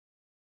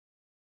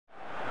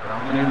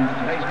afternoon,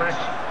 today's match,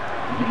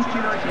 Leeds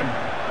United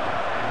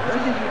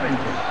versus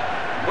Juventus.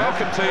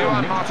 Welcome to you,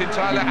 I'm Martin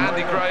Tyler,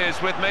 Andy Gray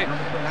is with me.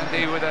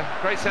 Andy, with a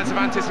great sense of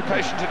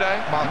anticipation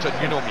today. Martin,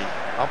 you know me,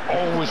 I'm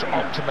always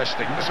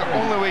optimistic. It's the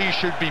only way you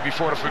should be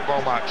before a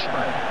football match.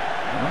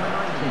 Number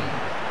 19,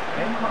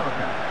 Ben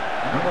Parker.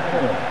 Number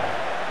 4,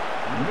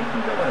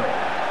 Nicky Doyle.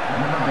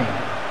 Number 9,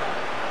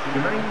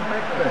 Jermaine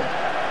Bedford.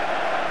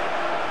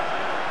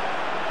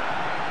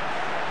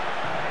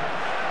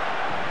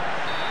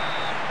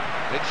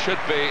 It should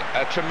be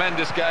a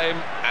tremendous game,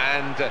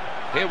 and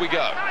here we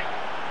go.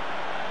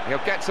 He'll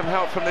get some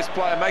help from this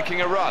player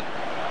making a run.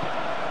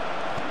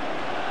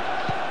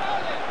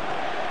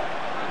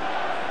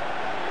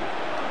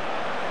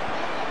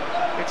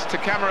 It's to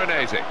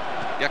Camoranesi.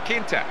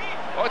 Yacinta.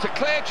 Oh, it's a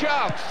clear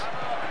chance.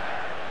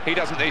 He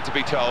doesn't need to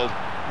be told.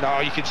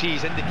 No, you can see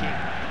he's indicating.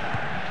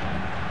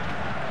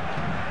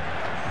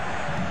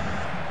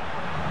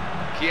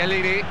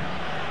 Chiellini.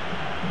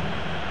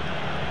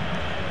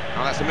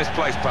 Oh, that's a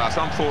misplaced pass,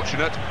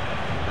 unfortunate.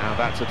 Now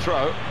that's a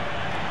throw.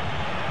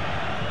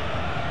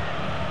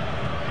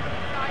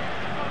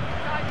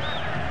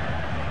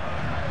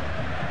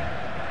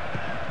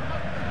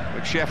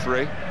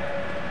 McSheffrey.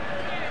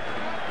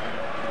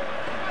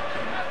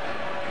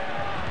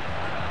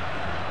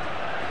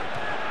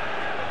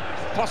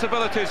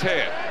 Possibilities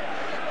here.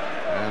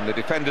 And the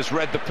defenders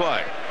read the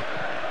play.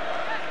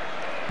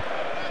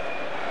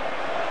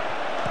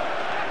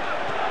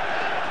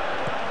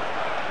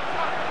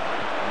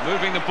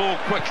 Moving the ball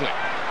quickly.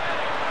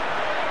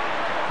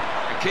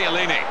 And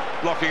Chiellini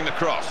blocking the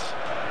cross.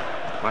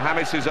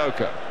 Mohamed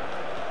Sissoko.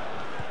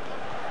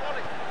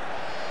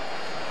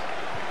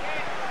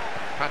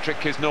 Patrick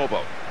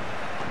Kisnorbo.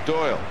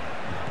 Doyle.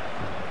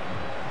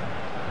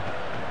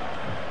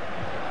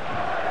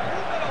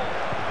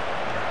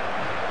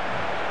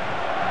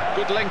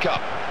 Good link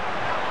up.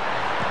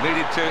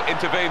 Needed to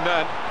intervene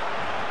then.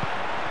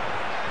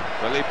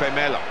 Felipe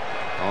Melo.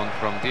 On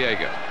from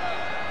Diego.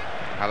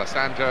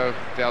 Alessandro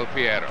Del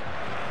Piero.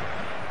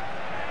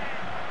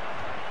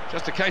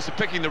 Just a case of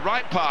picking the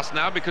right pass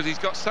now because he's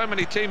got so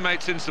many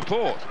teammates in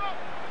support.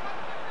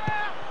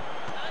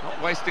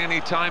 Not wasting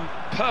any time,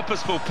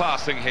 purposeful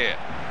passing here.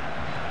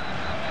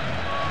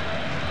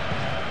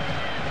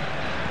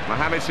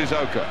 Mohamed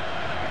Sissoko.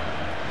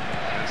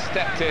 And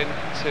stepped in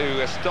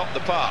to stop the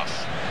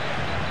pass.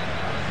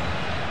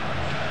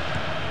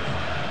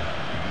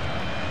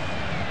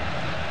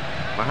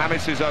 Mohamed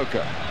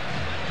Sissoko.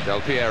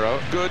 Del Piero,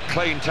 good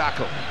clean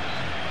tackle.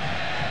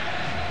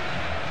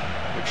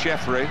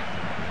 McSheffrey.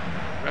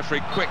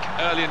 Referee quick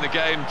early in the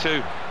game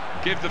to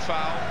give the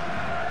foul.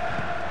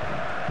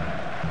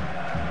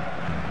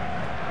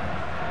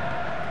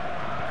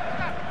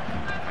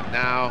 And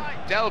now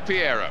Del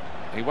Piero.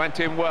 He went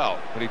in well,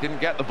 but he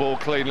didn't get the ball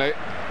cleanly.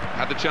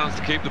 Had the chance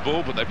to keep the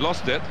ball, but they've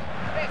lost it.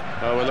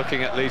 Oh, we're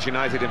looking at Leeds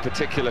United in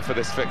particular for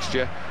this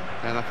fixture.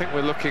 And I think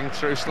we're looking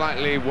through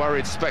slightly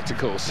worried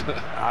spectacles.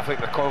 I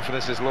think the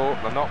confidence is low,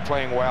 they're not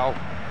playing well.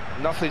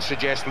 Nothing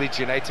suggests Leeds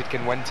United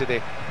can win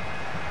today.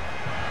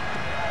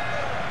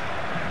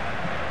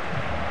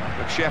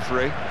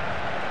 McSheffrey.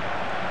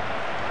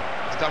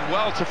 He's done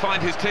well to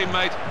find his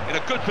teammate in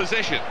a good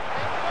position.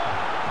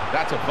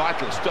 That's a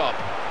vital stop.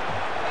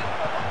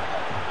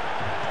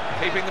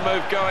 Keeping the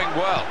move going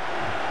well.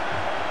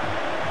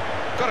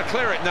 Got to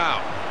clear it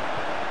now.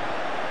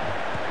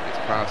 It's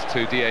passed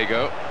to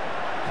Diego.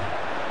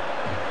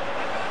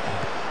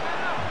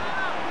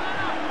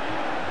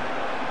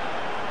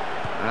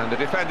 And the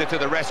defender to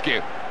the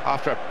rescue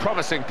after a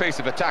promising piece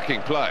of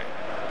attacking play.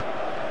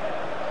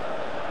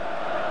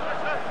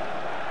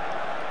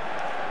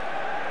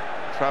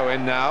 Throw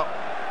in now.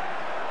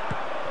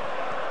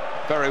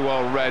 Very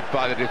well read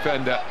by the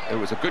defender. It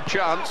was a good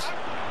chance.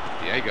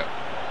 Diego.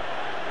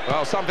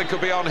 Well, something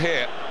could be on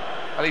here.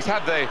 And he's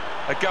had a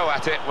go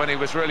at it when he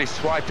was really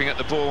swiping at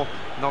the ball,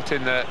 not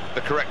in the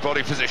correct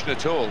body position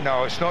at all.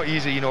 No, it's not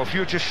easy, you know, if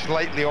you're just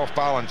slightly off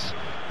balance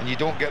and you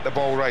don't get the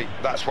ball right,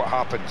 that's what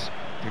happens.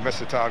 You miss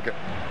the target.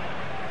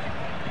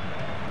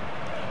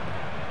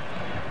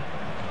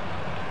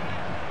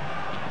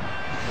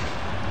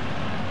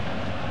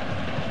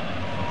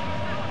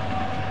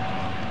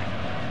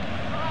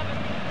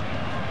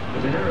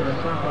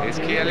 It's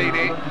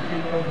Chiellini.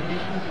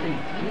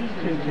 Leeds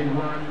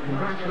 2-1.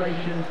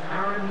 Congratulations,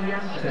 Aaron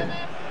Janssen.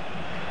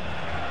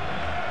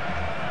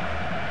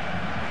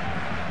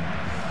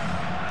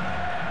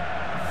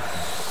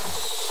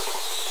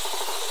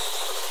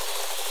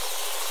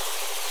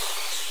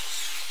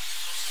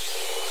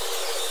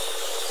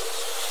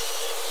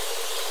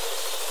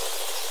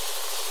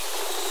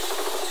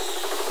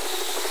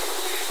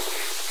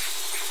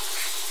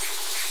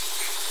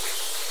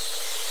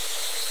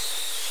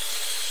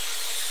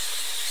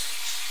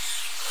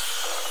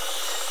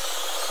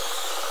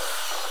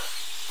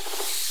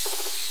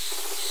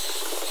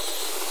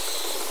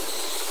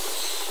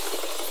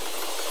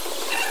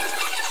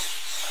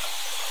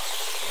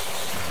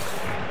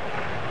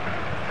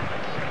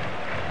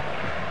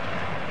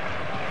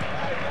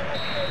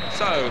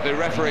 But the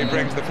referee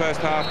brings the first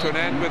half to an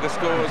end with the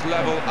scores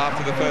level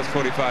after the first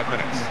 45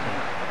 minutes.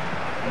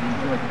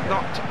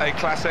 Not a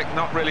classic,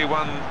 not really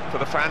one for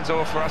the fans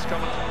or for us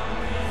commentators.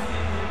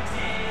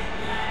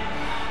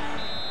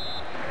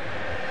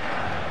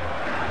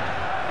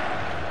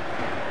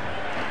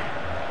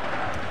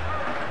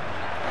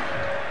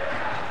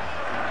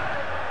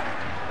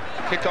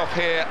 Kick-off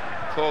here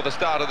for the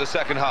start of the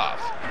second half.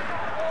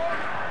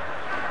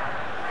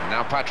 And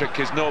now Patrick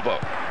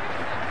Kisnorbo.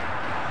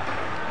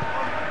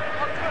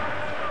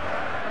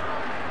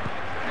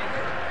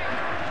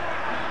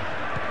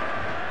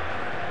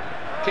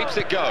 Keeps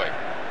it going.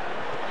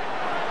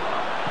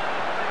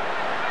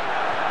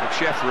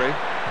 Sheffrey.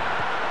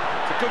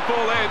 It's a good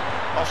ball in.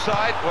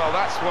 Offside? Well,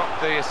 that's what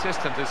the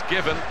assistant has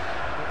given.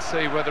 Let's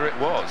see whether it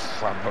was.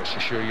 Well, I'm not so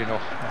sure, you know.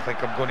 I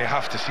think I'm going to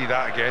have to see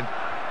that again.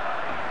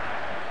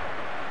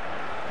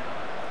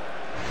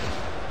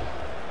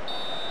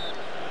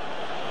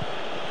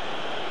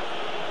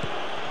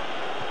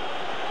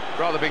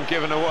 Rather been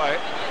given away.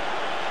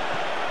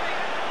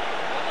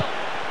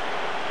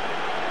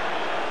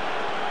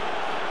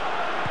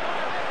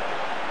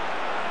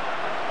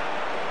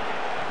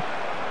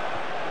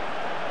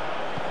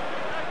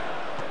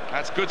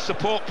 That's good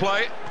support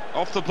play,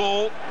 off the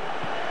ball.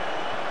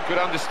 Good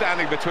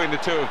understanding between the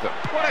two of them.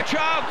 What a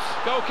chance!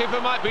 Goalkeeper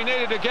might be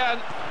needed again.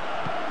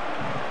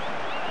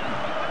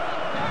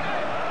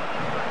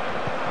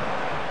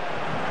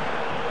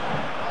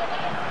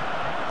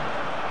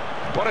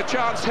 What a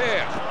chance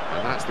here.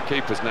 And that's the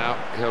keeper's now.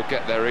 He'll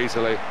get there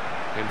easily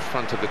in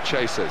front of the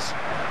chasers.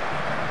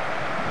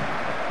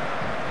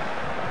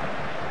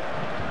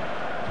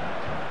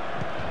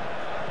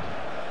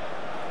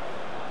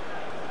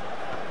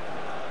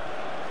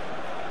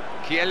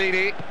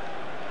 Chiellini.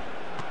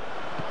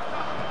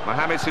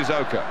 Mohamed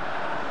Sissoko.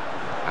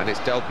 And it's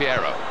Del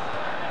Piero.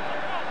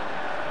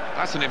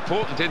 That's an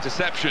important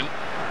interception.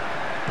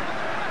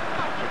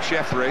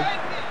 Sheffrey.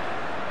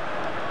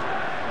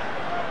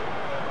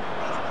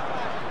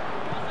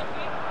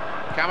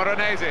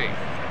 Camoranesi.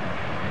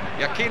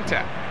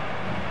 Yakinta.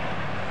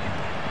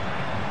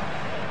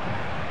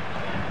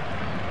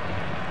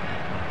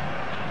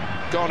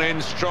 Gone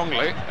in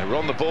strongly. They were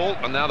on the ball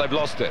and now they've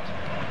lost it.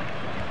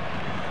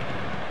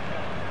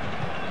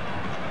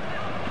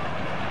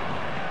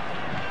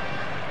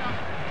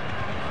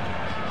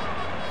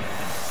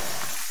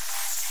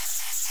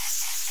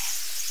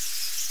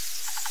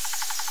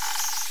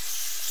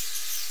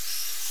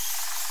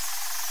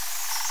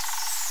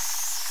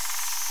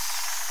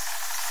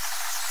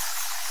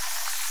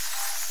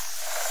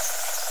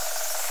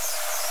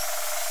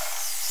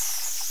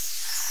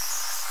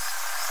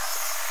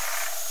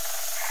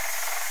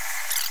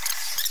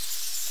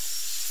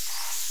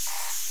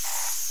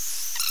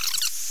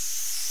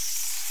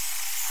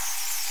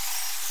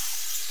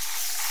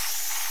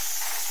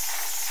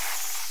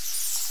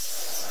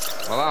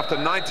 Well, after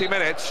 90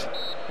 minutes,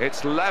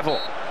 it's level.